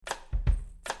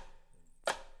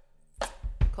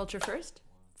Culture first?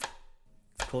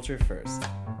 Culture first.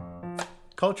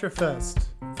 Culture first.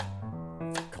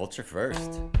 Culture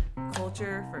first.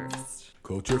 Culture first.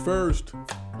 Culture first.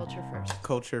 Culture first.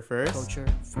 Culture first.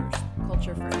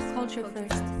 Culture first. Culture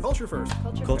first. Culture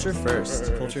first. Culture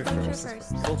first. Culture first. Culture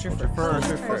first.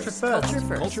 Culture first. Culture first. Culture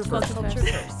first. Culture first. Culture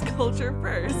first. Culture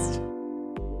first.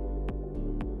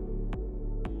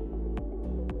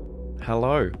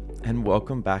 Hello, and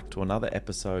welcome back to another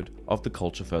episode of the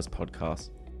Culture First podcast,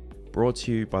 brought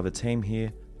to you by the team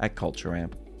here at Culture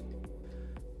Amp.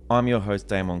 I'm your host,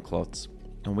 Damon Klotz,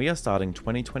 and we are starting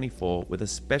 2024 with a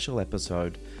special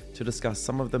episode to discuss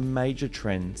some of the major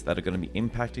trends that are going to be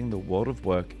impacting the world of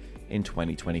work in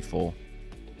 2024.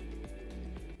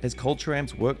 As Culture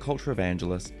Amp's work culture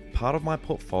evangelist, part of my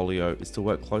portfolio is to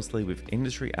work closely with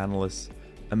industry analysts,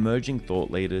 emerging thought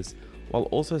leaders, while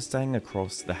also staying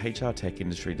across the HR tech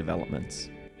industry developments.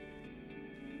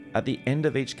 At the end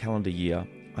of each calendar year,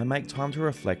 I make time to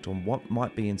reflect on what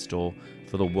might be in store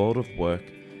for the world of work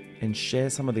and share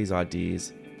some of these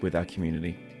ideas with our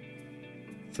community.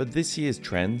 For this year's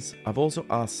trends, I've also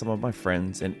asked some of my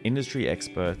friends and industry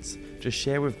experts to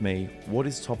share with me what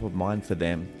is top of mind for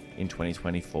them in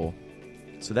 2024.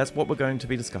 So that's what we're going to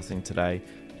be discussing today.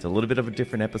 It's a little bit of a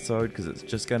different episode because it's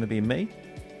just going to be me,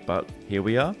 but here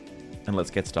we are. And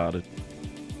let's get started.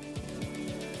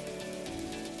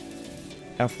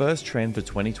 Our first trend for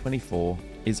 2024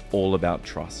 is all about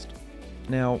trust.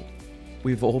 Now,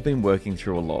 we've all been working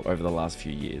through a lot over the last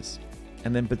few years,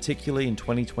 and then particularly in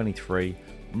 2023,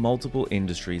 multiple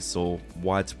industries saw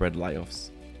widespread layoffs.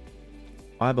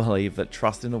 I believe that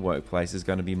trust in the workplace is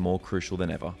going to be more crucial than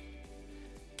ever.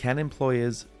 Can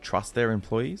employers trust their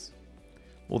employees?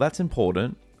 Well, that's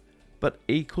important. But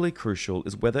equally crucial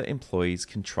is whether employees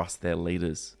can trust their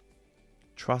leaders.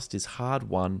 Trust is hard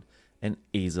won and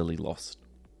easily lost.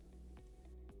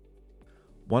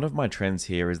 One of my trends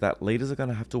here is that leaders are going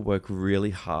to have to work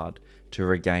really hard to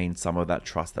regain some of that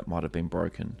trust that might have been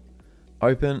broken.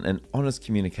 Open and honest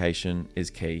communication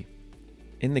is key.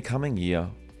 In the coming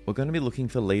year, we're going to be looking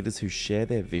for leaders who share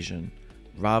their vision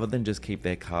rather than just keep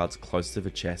their cards close to the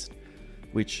chest,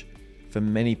 which for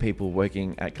many people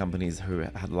working at companies who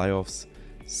had layoffs,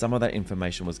 some of that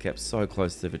information was kept so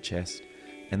close to the chest,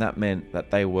 and that meant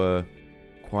that they were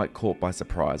quite caught by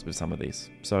surprise with some of these.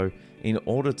 So in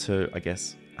order to,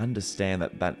 understand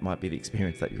that that might be the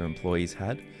experience that your employees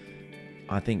had,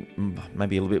 I think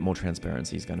maybe a little bit more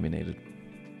transparency is going to be needed.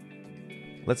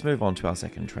 Let's move on to our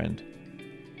second trend,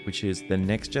 which is the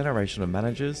next generation of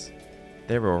managers.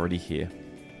 They're already here.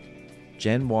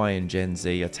 Gen Y and Gen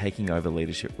Z are taking over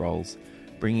leadership roles,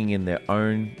 bringing in their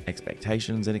own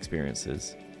expectations and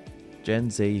experiences.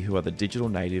 Gen Z, who are the digital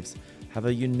natives, have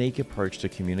a unique approach to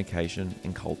communication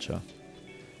and culture.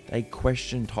 They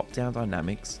question top-down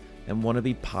dynamics and want to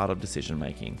be part of decision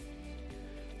making.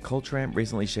 Culture Amp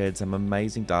recently shared some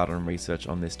amazing data and research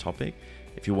on this topic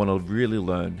if you want to really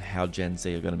learn how Gen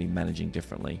Z are going to be managing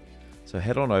differently. So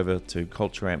head on over to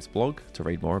Culture Amp's blog to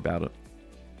read more about it.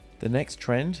 The next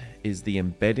trend is the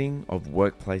embedding of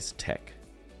workplace tech.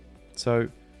 So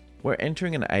we're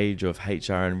entering an age of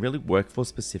HR and really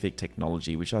workforce-specific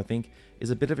technology, which I think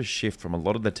is a bit of a shift from a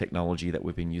lot of the technology that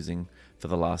we've been using for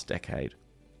the last decade.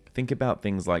 Think about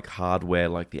things like hardware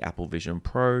like the Apple Vision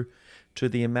Pro to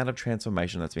the amount of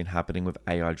transformation that's been happening with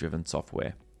AI-driven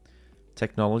software.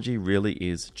 Technology really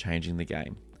is changing the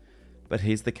game. But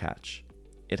here's the catch.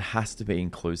 It has to be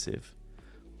inclusive.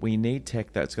 We need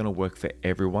tech that's going to work for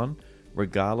everyone,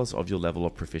 regardless of your level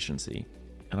of proficiency.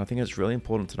 And I think it's really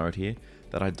important to note here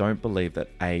that I don't believe that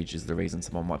age is the reason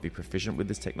someone might be proficient with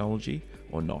this technology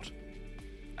or not.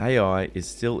 AI is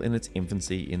still in its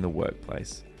infancy in the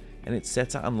workplace, and it's set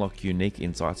to unlock unique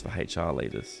insights for HR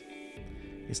leaders.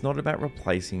 It's not about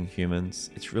replacing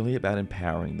humans, it's really about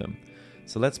empowering them.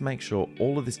 So let's make sure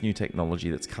all of this new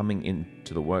technology that's coming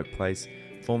into the workplace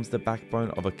forms the backbone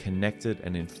of a connected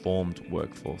and informed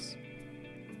workforce.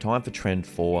 Time for trend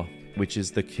 4, which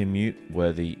is the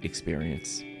commute-worthy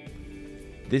experience.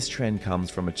 This trend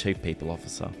comes from a Chief People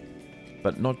Officer,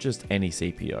 but not just any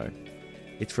CPO.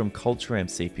 It's from Culture Amp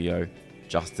CPO,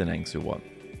 Justin Angsuwat.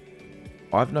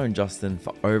 I've known Justin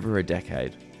for over a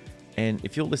decade, and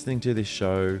if you're listening to this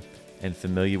show and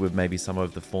familiar with maybe some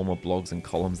of the former blogs and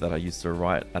columns that I used to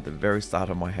write at the very start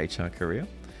of my HR career,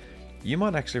 you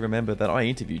might actually remember that I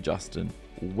interviewed Justin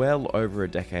well over a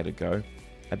decade ago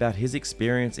about his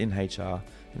experience in HR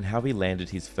and how he landed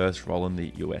his first role in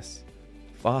the US.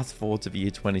 Fast forward to the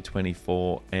year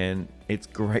 2024, and it's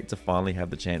great to finally have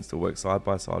the chance to work side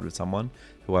by side with someone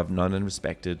who I've known and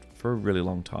respected for a really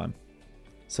long time.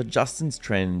 So Justin's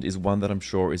trend is one that I'm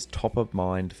sure is top of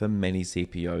mind for many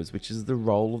CPOs, which is the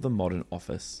role of the modern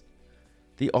office.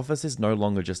 The office is no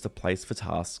longer just a place for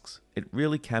tasks, it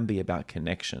really can be about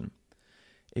connection.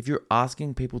 If you're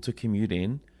asking people to commute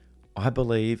in, I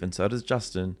believe, and so does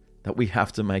Justin, that we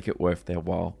have to make it worth their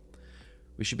while.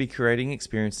 We should be creating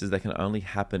experiences that can only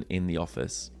happen in the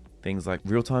office. Things like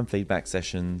real-time feedback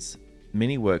sessions,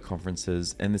 mini work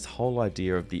conferences, and this whole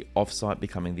idea of the off-site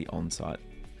becoming the on-site.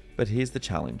 But here's the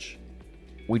challenge.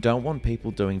 We don't want people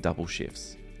doing double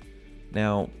shifts.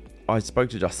 Now, I spoke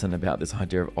to Justin about this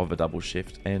idea of a double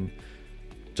shift, and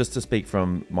just to speak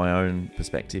from my own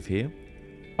perspective here,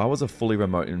 I was a fully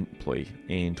remote employee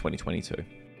in 2022.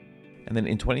 And then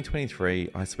in 2023,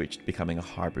 I switched to becoming a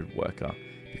hybrid worker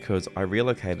because I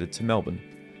relocated to Melbourne,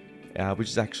 which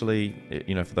is actually,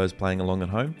 for those playing along at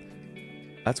home,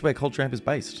 that's where Culture Amp is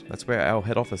based. That's where our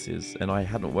head office is, and I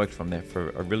hadn't worked from there for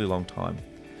a really long time.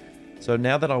 So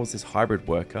now that I was this hybrid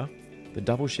worker, the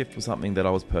double shift was something that I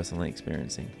was personally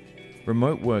experiencing.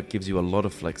 Remote work gives you a lot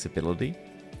of flexibility,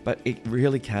 but it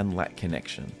really can lack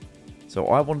connection. So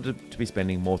I wanted to be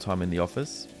spending more time in the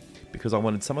office because I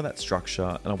wanted some of that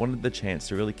structure and I wanted the chance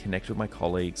to really connect with my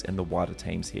colleagues and the wider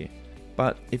teams here.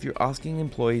 But if you're asking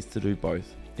employees to do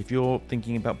both, if you're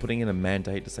thinking about putting in a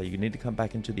mandate to say you need to come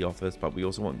back into the office, but we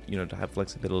also want, to have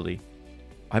flexibility,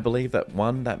 I believe that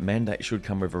that mandate should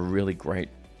come with a really great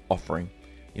offering.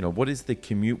 What is the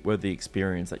commute-worthy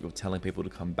experience that you're telling people to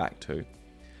come back to?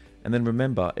 And then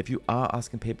remember, if you are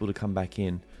asking people to come back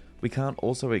in, we can't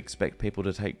also expect people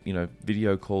to take,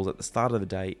 video calls at the start of the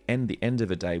day and the end of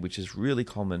the day, which is really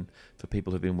common for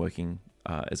people who've been working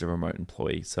as a remote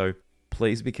employee. So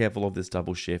please be careful of this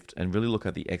double shift and really look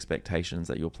at the expectations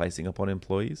that you're placing upon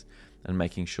employees and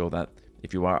making sure that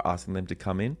if you are asking them to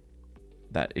come in,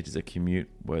 that it is a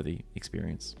commute-worthy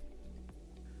experience.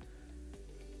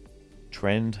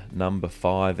 Trend number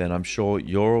 5, and I'm sure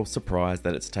you're all surprised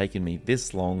that it's taken me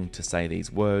this long to say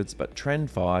these words, but trend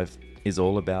 5 is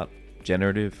all about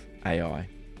generative AI.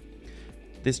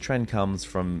 This trend comes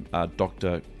from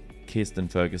Dr. Kirsten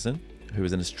Ferguson, who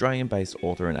is an Australian-based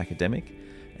author and academic,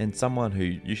 and someone who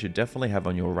you should definitely have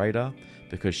on your radar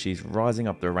because she's rising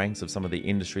up the ranks of some of the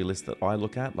industry lists that I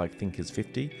look at, like Thinkers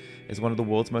 50, as one of the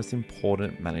world's most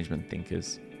important management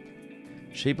thinkers.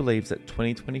 She believes that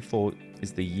 2024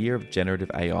 is the year of generative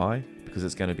AI because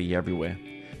it's going to be everywhere,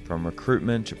 from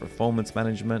recruitment to performance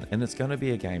management, and it's going to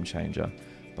be a game changer,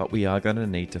 but we are going to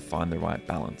need to find the right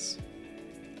balance.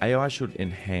 AI should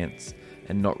enhance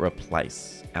and not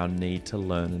replace our need to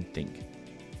learn and think.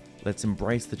 Let's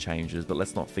embrace the changes, but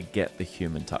let's not forget the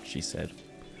human touch, she said.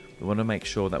 We want to make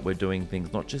sure that we're doing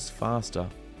things not just faster,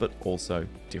 but also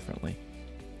differently.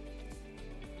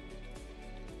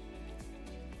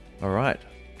 All right,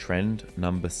 trend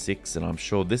number 6, and I'm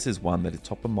sure this is one that is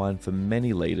top of mind for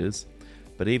many leaders,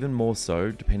 but even more so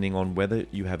depending on whether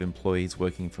you have employees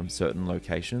working from certain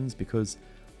locations, because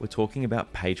we're talking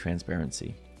about pay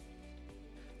transparency.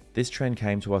 This trend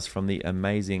came to us from the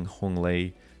amazing Hung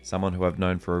Lee, someone who I've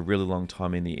known for a really long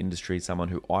time in the industry, someone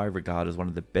who I regard as one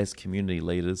of the best community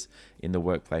leaders in the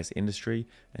workplace industry,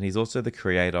 and he's also the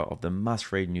creator of the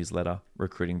must-read newsletter,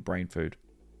 Recruiting Brain Food.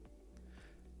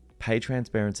 Pay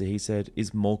transparency, he said,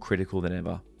 is more critical than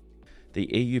ever.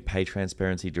 The EU Pay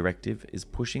Transparency Directive is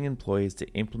pushing employers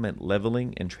to implement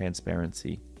levelling and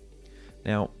transparency.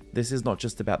 Now, this is not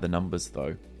just about the numbers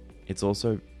though, it's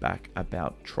also back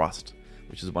about trust,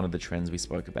 which is one of the trends we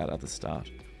spoke about at the start.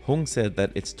 Hung said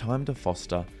that it's time to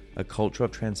foster a culture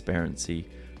of transparency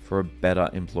for a better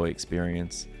employee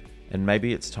experience, and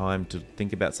maybe it's time to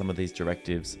think about some of these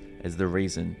directives as the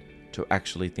reason to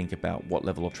actually think about what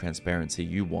level of transparency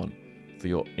you want for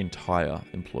your entire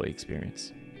employee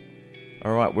experience.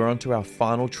 All right, we're on to our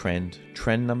final trend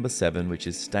number 7, which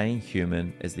is staying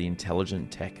human as the intelligent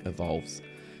tech evolves.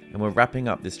 And we're wrapping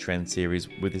up this trend series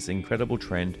with this incredible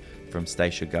trend from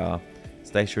Stacia Garr.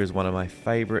 Stacia is one of my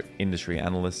favorite industry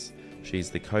analysts. She's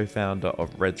the co-founder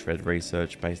of Red Thread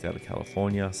Research based out of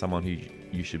California, someone who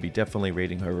you should be definitely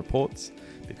reading her reports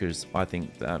because I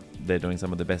think that they're doing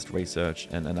some of the best research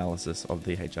and analysis of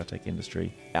the HR tech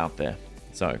industry out there.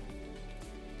 So,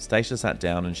 Stacia sat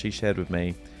down and she shared with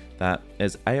me that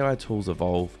as AI tools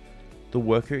evolve, the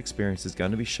worker experience is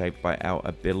going to be shaped by our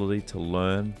ability to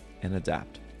learn and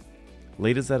adapt.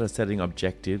 Leaders that are setting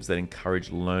objectives that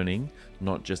encourage learning,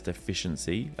 not just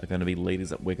efficiency, are going to be leaders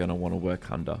that we're going to want to work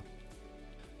under.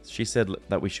 She said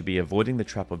that we should be avoiding the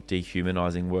trap of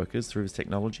dehumanizing workers through this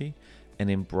technology and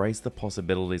embrace the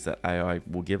possibilities that AI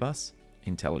will give us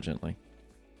intelligently.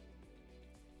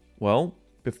 Well,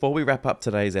 before we wrap up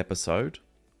today's episode,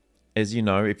 as you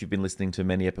know, if you've been listening to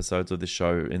many episodes of the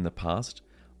show in the past,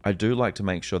 I do like to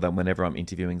make sure that whenever I'm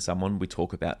interviewing someone, we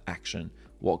talk about action.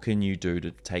 What can you do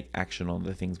to take action on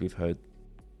the things we've heard?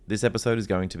 This episode is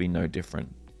going to be no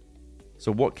different.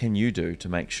 So what can you do to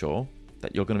make sure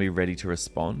that you're going to be ready to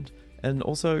respond, and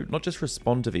also not just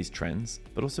respond to these trends,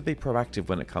 but also be proactive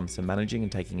when it comes to managing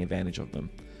and taking advantage of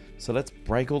them? So let's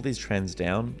break all these trends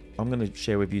down. I'm going to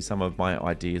share with you some of my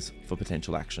ideas for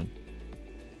potential action.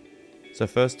 So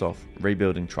first off,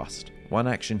 rebuilding trust. One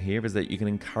action here is that you can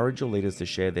encourage your leaders to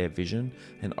share their vision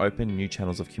and open new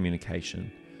channels of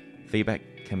communication. Feedback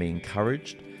can be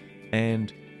encouraged,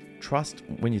 and trust,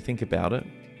 when you think about it,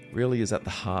 really is at the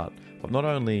heart of not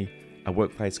only a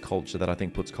workplace culture that I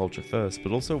think puts culture first,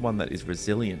 but also one that is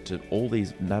resilient to all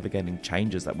these navigating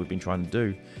changes that we've been trying to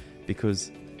do.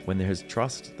 Because when there is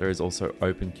trust, there is also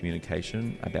open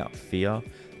communication about fear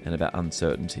and about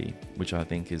uncertainty, which I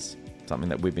think is something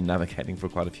that we've been navigating for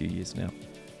quite a few years now.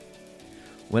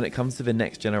 When it comes to the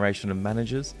next generation of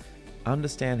managers,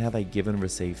 understand how they give and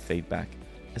receive feedback,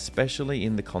 especially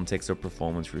in the context of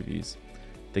performance reviews.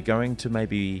 They're going to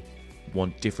maybe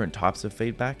want different types of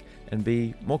feedback and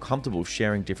be more comfortable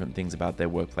sharing different things about their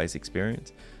workplace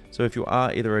experience. So if you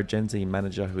are either a Gen Z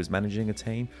manager who is managing a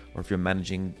team, or if you're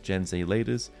managing Gen Z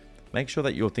leaders, make sure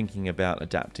that you're thinking about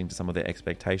adapting to some of their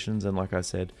expectations. And like I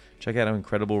said, check out our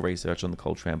incredible research on the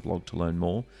Culture Amp blog to learn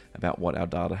more about what our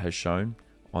data has shown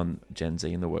on Gen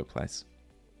Z in the workplace.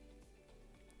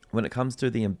 When it comes to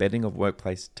the embedding of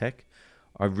workplace tech,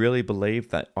 I really believe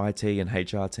that IT and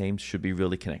HR teams should be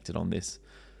really connected on this.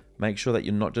 Make sure that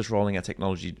you're not just rolling out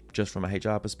technology just from a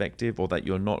HR perspective, or that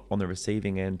you're not on the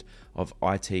receiving end of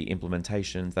IT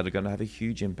implementations that are going to have a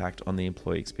huge impact on the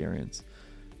employee experience.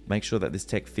 Make sure that this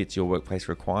tech fits your workplace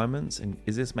requirements, and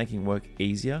is this making work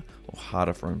easier or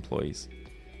harder for employees?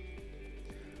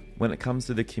 When it comes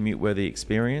to the commute-worthy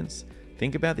experience,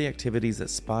 think about the activities that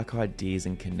spark ideas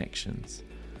and connections.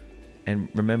 And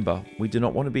remember, we do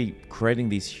not want to be creating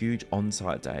these huge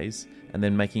on-site days and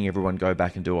then making everyone go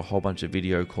back and do a whole bunch of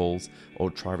video calls or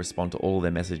try to respond to all of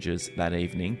their messages that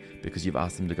evening because you've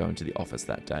asked them to go into the office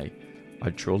that day.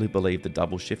 I truly believe the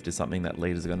double shift is something that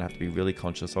leaders are going to have to be really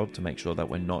conscious of to make sure that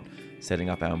we're not setting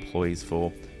up our employees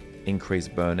for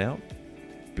increased burnout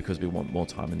because we want more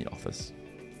time in the office.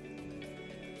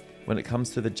 When it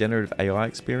comes to the generative AI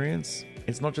experience,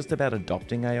 it's not just about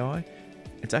adopting AI,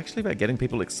 it's actually about getting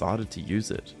people excited to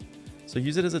use it. So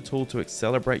use it as a tool to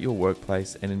accelerate your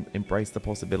workplace and embrace the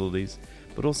possibilities,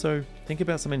 but also think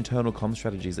about some internal comm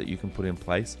strategies that you can put in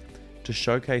place to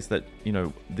showcase that,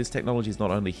 this technology is not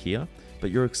only here,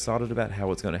 but you're excited about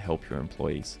how it's going to help your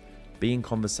employees. Be in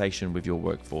conversation with your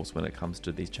workforce when it comes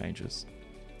to these changes.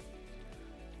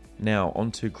 Now,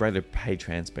 on to greater pay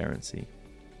transparency.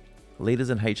 Leaders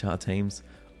and HR teams,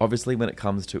 obviously when it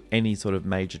comes to any sort of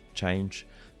major change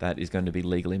that is going to be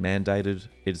legally mandated,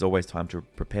 it is always time to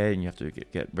prepare, and you have to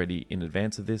get ready in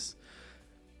advance of this.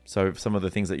 So some of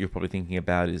the things that you're probably thinking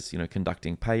about is,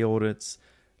 conducting pay audits,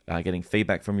 getting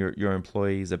feedback from your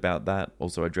employees about that,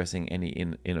 also addressing any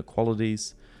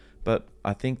inequalities. But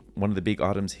I think one of the big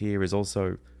items here is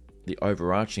also the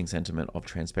overarching sentiment of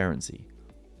transparency.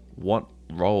 What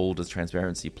role does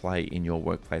transparency play in your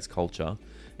workplace culture?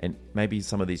 And maybe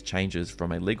some of these changes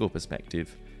from a legal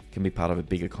perspective can be part of a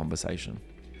bigger conversation.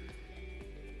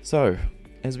 So,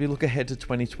 as we look ahead to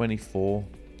 2024,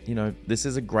 this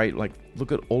is a great,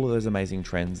 look at all of those amazing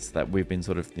trends that we've been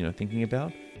sort of, thinking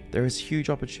about. There is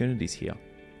huge opportunities here.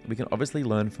 We can obviously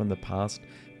learn from the past,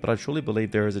 but I truly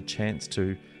believe there is a chance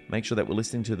to make sure that we're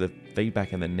listening to the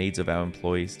feedback and the needs of our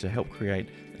employees to help create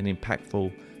an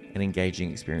impactful and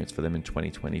engaging experience for them in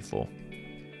 2024.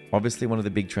 Obviously, one of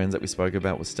the big trends that we spoke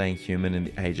about was staying human in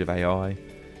the age of AI.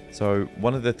 So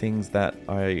one of the things that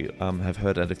I have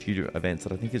heard at a few events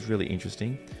that I think is really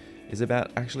interesting is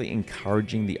about actually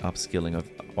encouraging the upskilling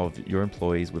of your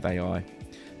employees with AI.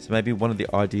 So maybe one of the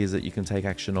ideas that you can take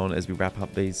action on as we wrap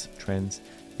up these trends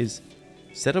is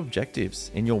set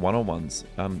objectives in your one-on-ones,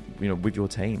 with your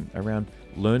team around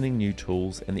learning new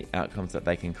tools and the outcomes that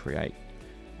they can create.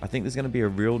 I think there's going to be a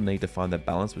real need to find that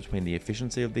balance between the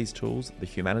efficiency of these tools, the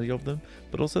humanity of them,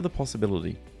 but also the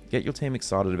possibility. Get your team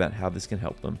excited about how this can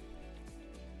help them.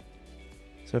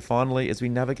 So finally, as we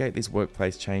navigate these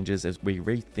workplace changes, as we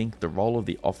rethink the role of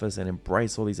the office and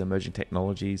embrace all these emerging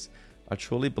technologies, I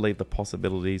truly believe the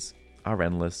possibilities are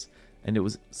endless. And it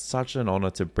was such an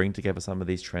honor to bring together some of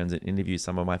these trends and interview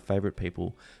some of my favorite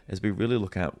people as we really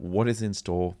look at what is in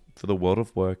store for the world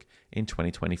of work in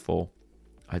 2024.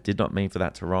 I did not mean for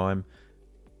that to rhyme,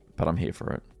 but I'm here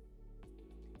for it.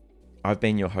 I've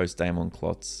been your host, Damon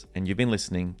Klotz, and you've been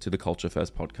listening to the Culture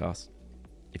First podcast.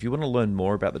 If you want to learn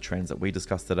more about the trends that we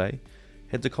discussed today,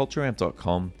 head to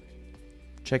cultureamp.com,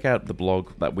 check out the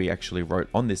blog that we actually wrote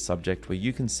on this subject, where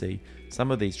you can see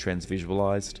some of these trends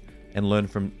visualized and learn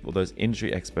from all those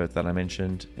industry experts that I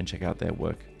mentioned and check out their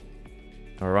work.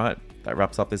 All right, that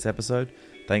wraps up this episode.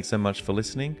 Thanks so much for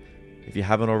listening. If you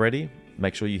haven't already,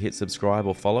 make sure you hit subscribe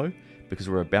or follow, because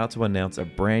we're about to announce a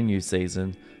brand new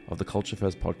season of the Culture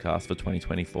First podcast for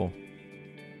 2024.